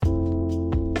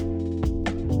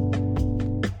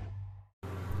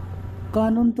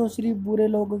कानून तो सिर्फ बुरे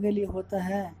लोगों के लिए होता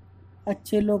है।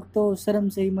 अच्छे लोग तो शर्म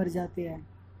से ही मर जाते हैं।